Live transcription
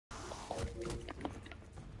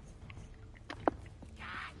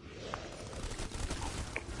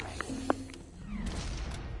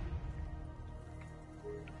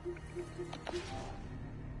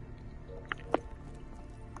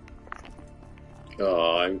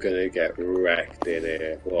Oh, I'm gonna get wrecked in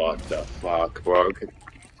here. What the fuck, bro?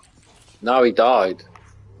 No, he died.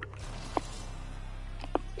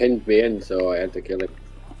 Pinned me in, so I had to kill him.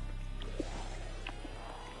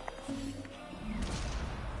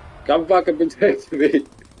 Come fucking protect me.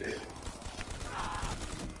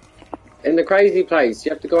 In the crazy place,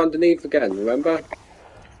 you have to go underneath again, remember?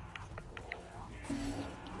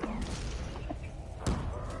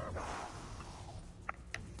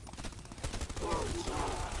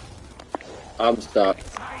 I'm stuck.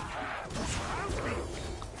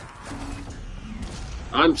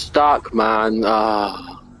 I'm stuck, man.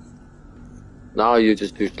 No, you're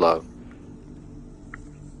just too slow.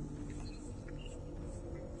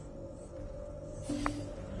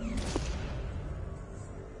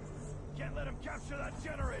 Can't let him capture that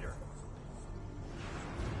generator.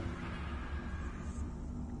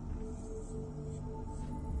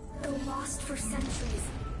 Though lost for centuries,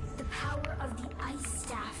 the power of the ice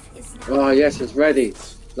staff is now. Oh yes, it's ready.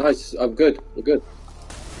 Nice. I'm good. We're good.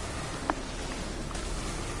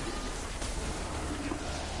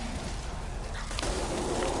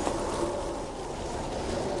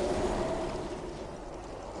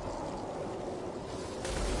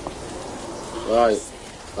 Right,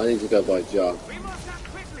 I need to go buy Jar.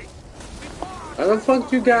 How the fuck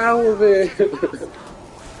do you get out of it?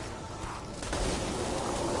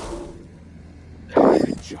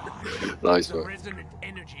 Nice one. The resonant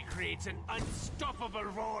energy creates an unstoppable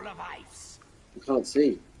roll of ice. I can't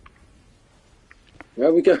see. Where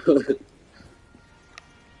are we going?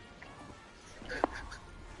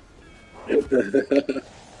 Feel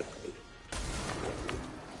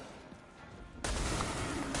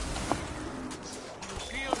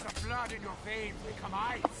the blood in your veins become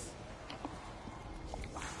ice.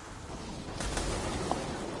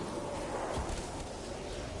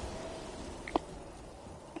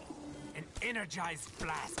 An energized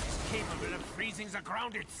blast is capable of freezing the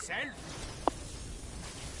ground itself.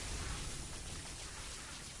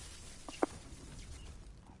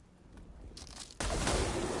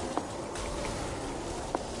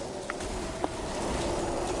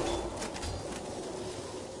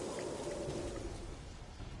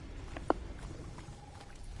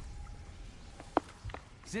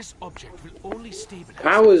 This object will only stabilize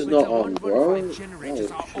Power's when not the on, 115 bro.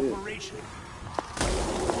 generators are shit. operational.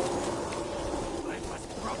 I was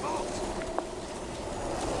provoked.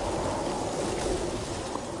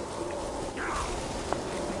 Now,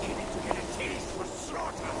 I'm beginning to get a taste for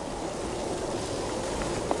slaughter.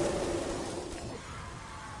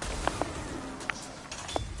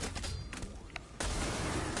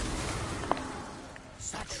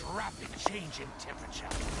 Such rapid change in temperature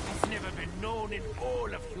has never been known in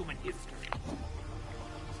all of human history.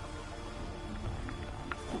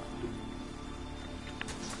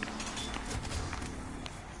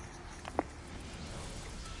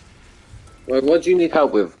 Well, what do you need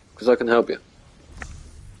help with? Because I can help you.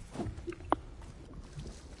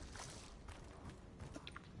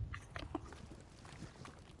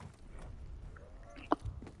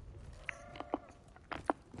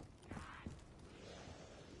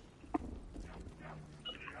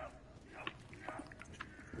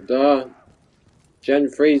 Duh. Gen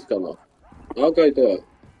 3's gone off. I'll go do it.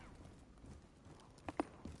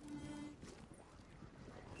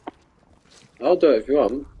 I'll do it if you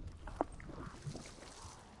want.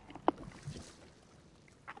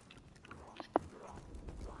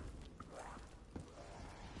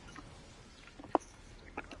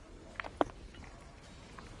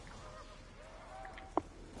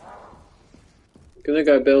 Gonna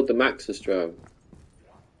go build the Maxis drone.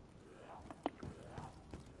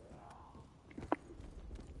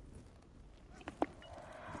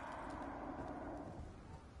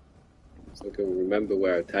 So I can remember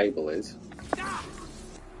where a table is.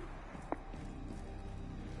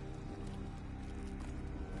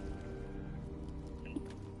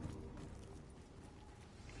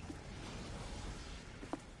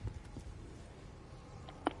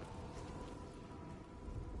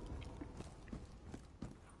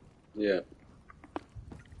 Yeah.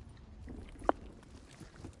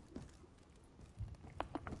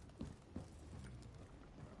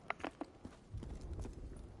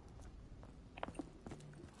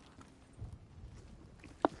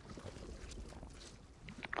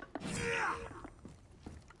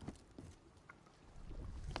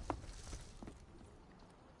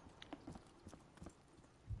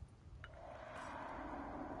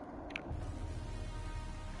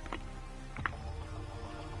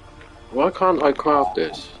 Why can't I craft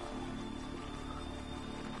this?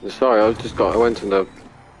 Sorry, I went in the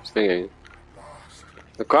thingy.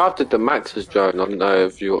 I crafted the Maxis drone, I don't know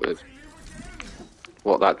if you...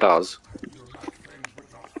 what that does.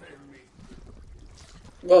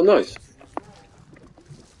 Well, nice.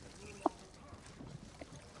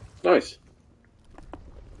 Nice.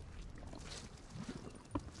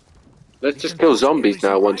 Let's just kill zombies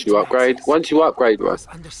now once you upgrade. Once you upgrade, Russ.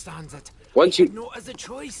 Understands it. Once you... No other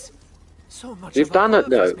choice. So much You've done it,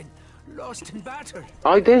 though. Lost and battered.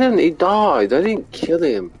 I didn't. He died. I didn't kill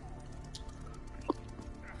him.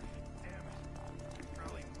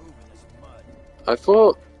 I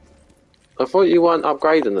thought you weren't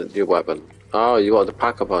upgrading your weapon. Oh, you got the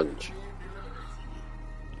Pack-a-Punch.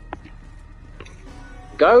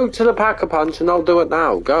 Go to the Pack-a-Punch and I'll do it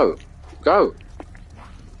now. Go. Go.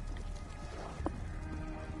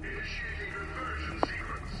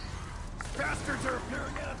 Bastards are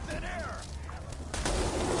appearing out of thin air.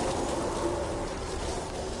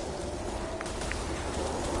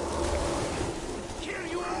 Kill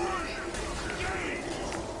you all.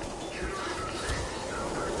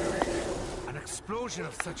 An explosion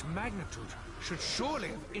of such magnitude should surely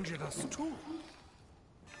have injured us too.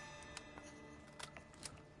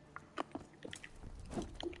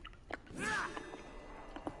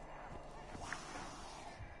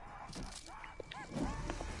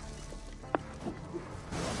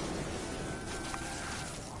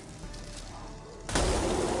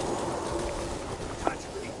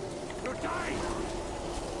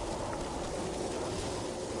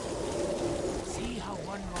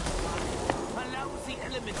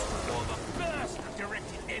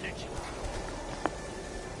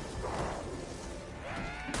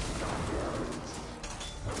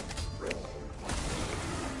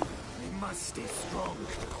 Stay strong.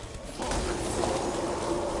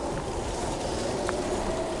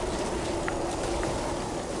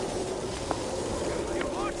 Are you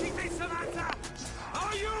watching me, Samantha?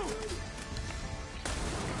 Are you?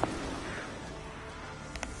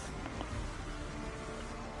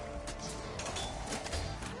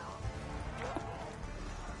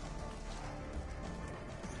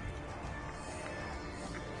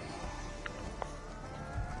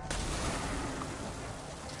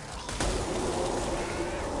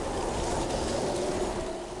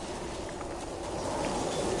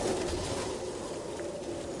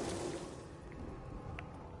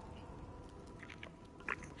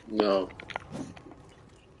 No.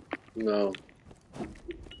 No.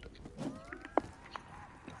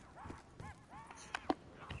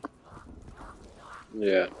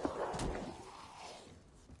 Yeah.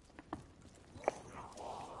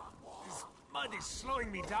 This mud is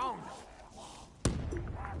slowing me down.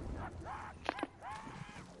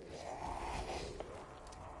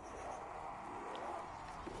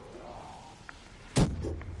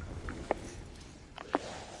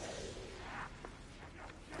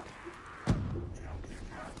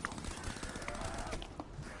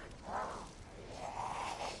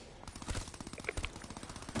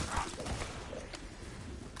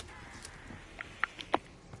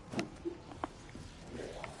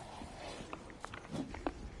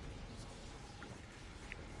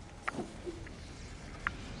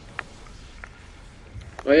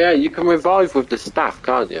 Oh yeah, you can revive with the staff,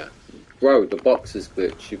 can't you? Bro, the box is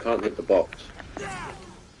glitched. You can't hit the box.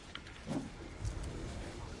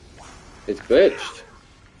 It's glitched.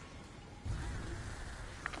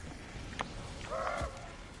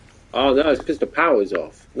 Oh no, it's because the power's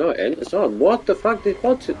off. No, it ain't. It's on. What the fuck? This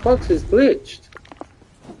box is glitched.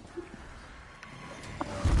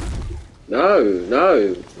 No,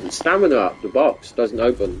 no. Stamina up. The box doesn't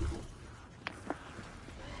open.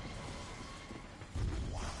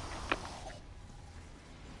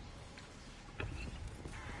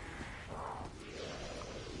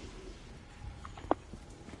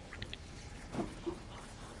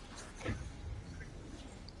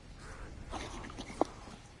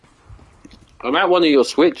 I'm at one of your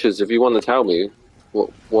switches if you want to tell me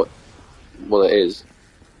what it is.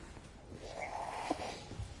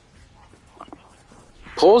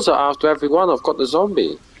 Pause it after every one. I've got the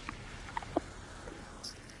zombie.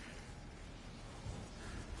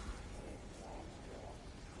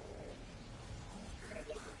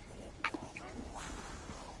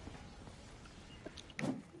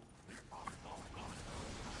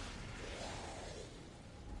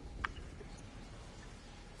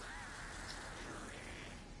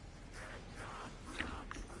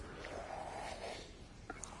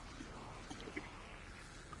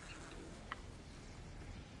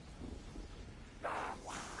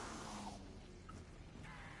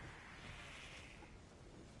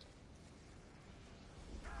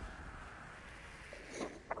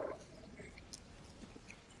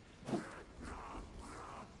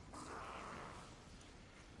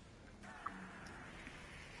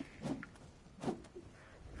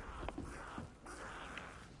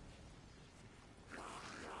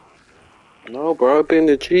 No, bro, it'd be an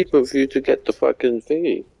achievement for you to get the fucking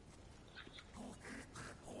thingy.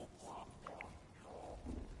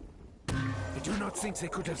 I do not think they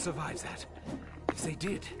could have survived that. If they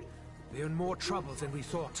did, they're in more trouble than we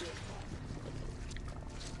thought.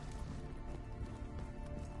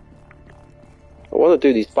 I want to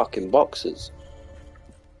do these fucking boxes.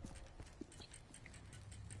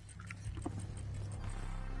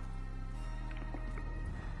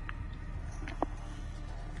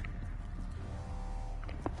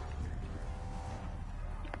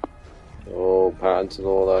 Oh, pants and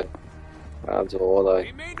all that. Pants and all that.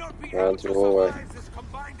 They may not be able Pants to and all that. survive this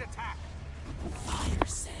combined attack. Fire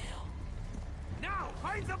sale. Now,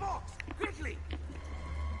 find the box, quickly.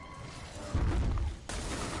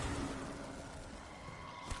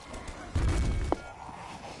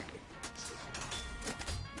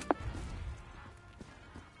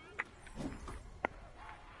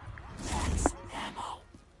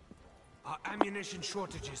 Our ammunition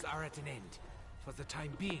shortages are at an end, for the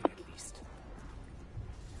time being at least.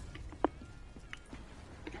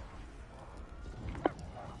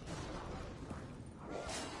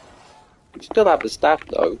 You still have the staff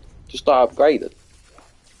though, just not upgraded.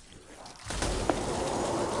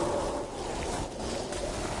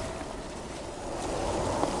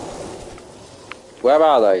 Where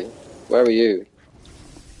are they? Where are you?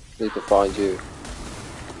 Need to find you.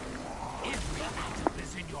 Every atom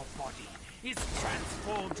is in your body is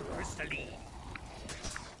transformed to crystalline.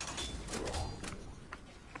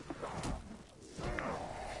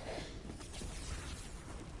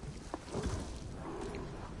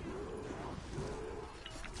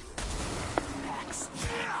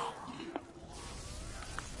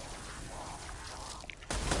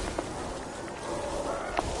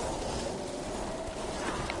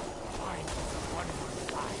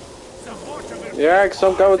 Yeah, because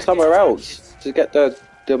I'm going somewhere else to get the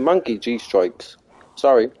monkey G-strikes.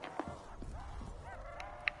 Sorry.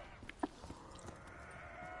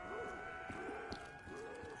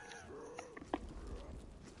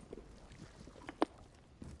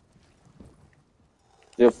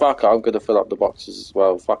 Yeah, fuck it, I'm gonna fill up the boxes as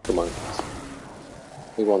well. Fuck the monkeys.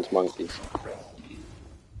 Who wants monkeys?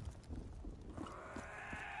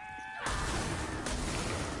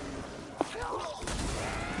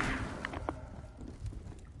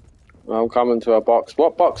 I'm coming to a box.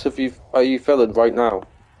 What box are you filling right now?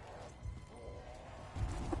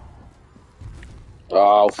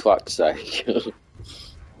 Oh, fuck's sake.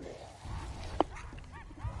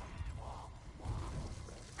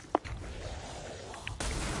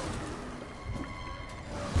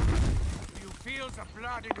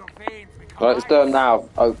 Let's do it now.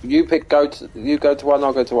 Oh, you go to one,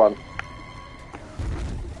 I'll go to one.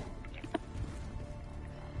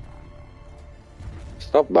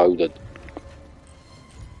 Stop moaning.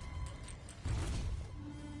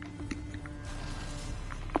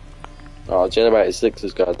 Oh, generator 6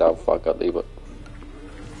 is going down. Fuck, I'll leave it.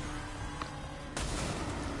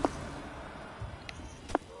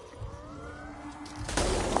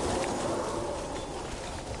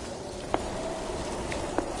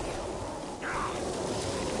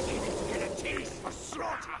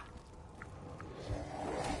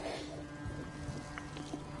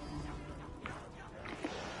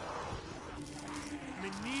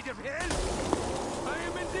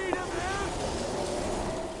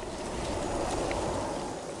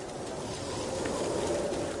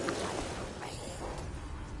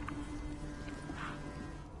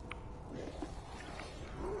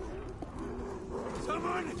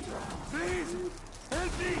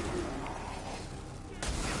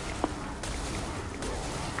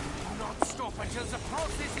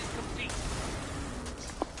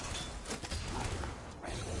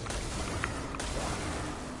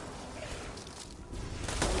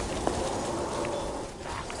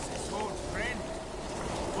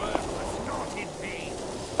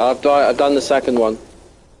 I've done the second one.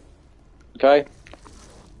 Okay?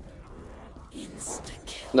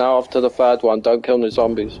 Now off to the third one. Don't kill the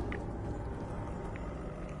zombies.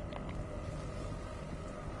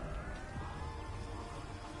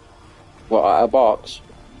 What, at a box?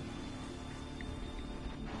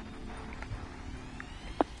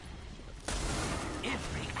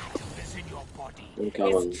 Every atom is in your body.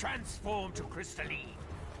 It's transformed to crystalline.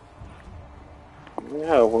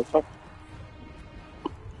 Yeah, well, fuck.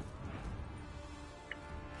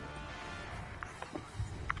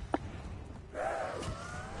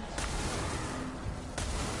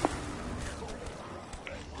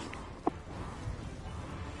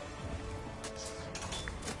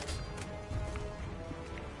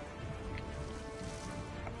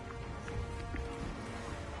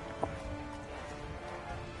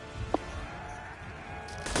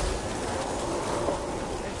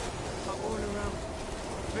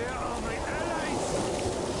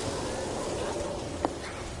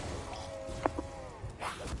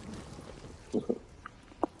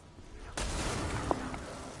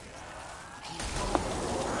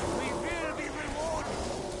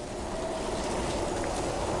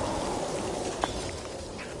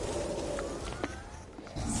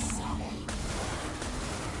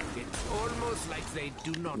 like they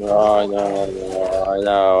do not Oh, I know.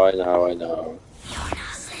 know, I know. You're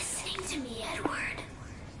not listening to me, Edward.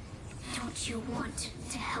 Don't you want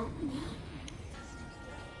to help me?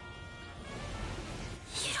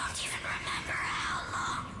 You don't even remember how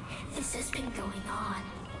long this has been going on.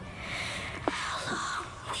 How long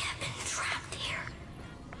we have been trapped here.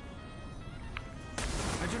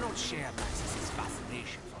 I do not share Maxis'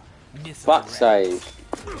 fascination for myths and Fuck's sake.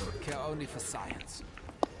 relics. Care only for science.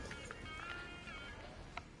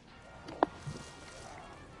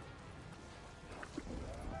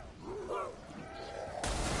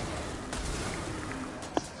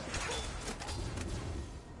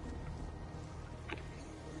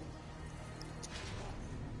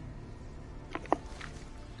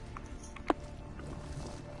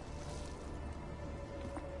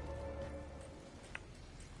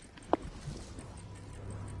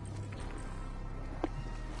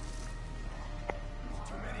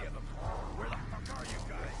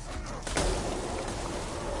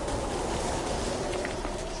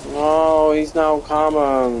 Oh, he's now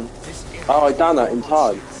common. Oh, I done that in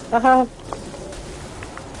time. Haha.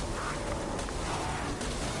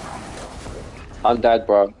 I'm dead,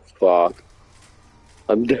 bro. Fuck.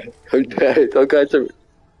 I'm dead. I'm dead.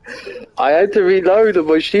 I had to reload and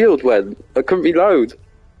my shield went. I couldn't reload.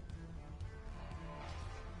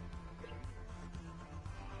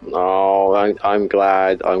 No, I'm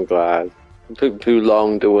glad. I'm glad. It took too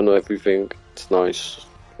long doing everything. It's nice.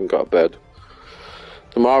 I got to bed.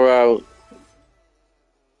 Tomorrow.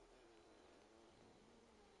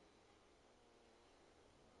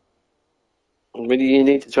 Really, you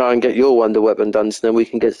need to try and get your wonder weapon done so then we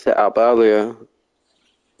can get set up earlier.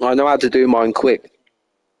 I know how to do mine quick.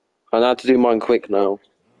 I know how to do mine quick now.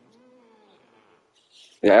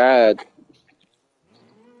 Yeah.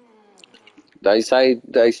 They say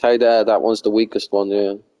that one's the weakest one,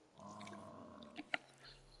 yeah.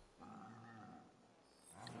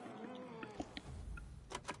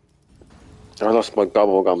 I lost my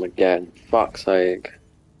bubble gum again. Fuck's sake.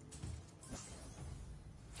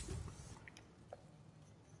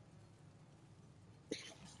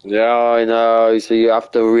 Yeah, I know. So you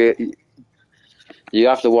have to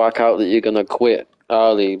work out that you're gonna quit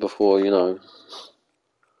early before you know.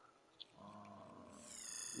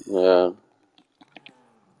 Yeah.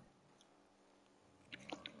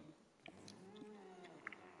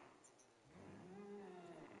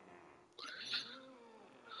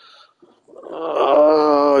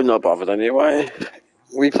 Oh, not bothered anyway.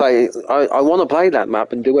 We play. I want to play that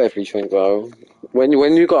map and do everything though. When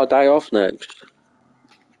you got a day off next,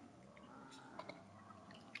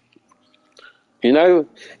 you know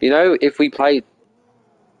if we played.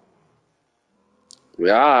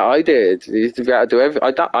 Yeah, I did. You used to be able to do every.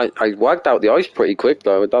 I worked out the ice pretty quick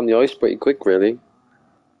though. I done the ice pretty quick really.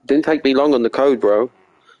 Didn't take me long on the code, bro.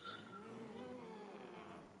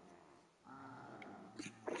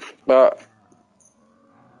 But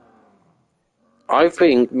I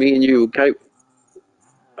think me and you, okay.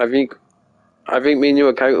 I think I think me and you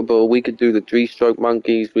are capable. We could do the three-stroke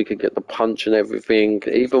monkeys. We could get the punch and everything.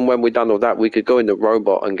 Even when we're done all that, we could go in the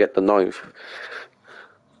robot and get the knife.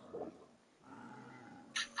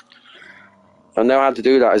 I know how to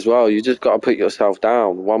do that as well. You just got to put yourself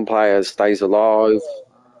down. One player stays alive.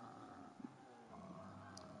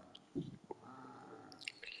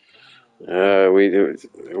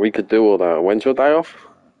 We could do all that. When's your day off?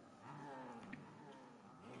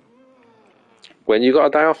 When you got a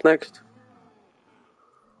day off next?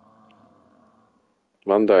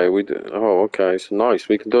 Monday. We do. Oh, okay. So nice.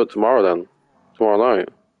 We can do it tomorrow then. Tomorrow night.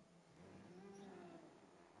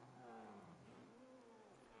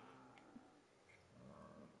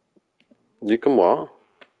 You can what?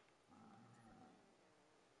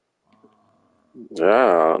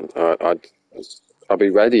 Yeah. I'll be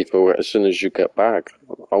ready for it as soon as you get back.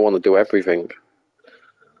 I want to do everything.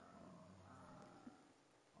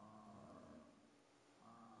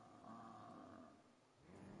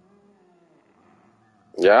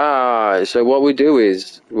 Yeah, so what we do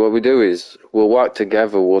is we'll work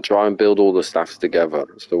together, we'll try and build all the staffs together.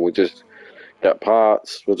 So we'll just get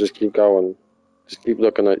parts, we'll just keep going. Just keep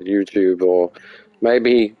looking at YouTube or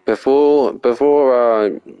maybe before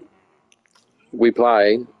we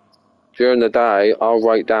play, during the day I'll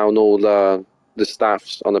write down all the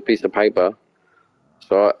staffs on a piece of paper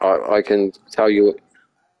so I can tell you.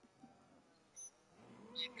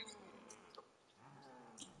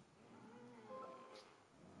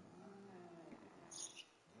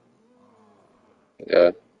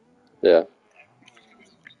 Yeah, yeah.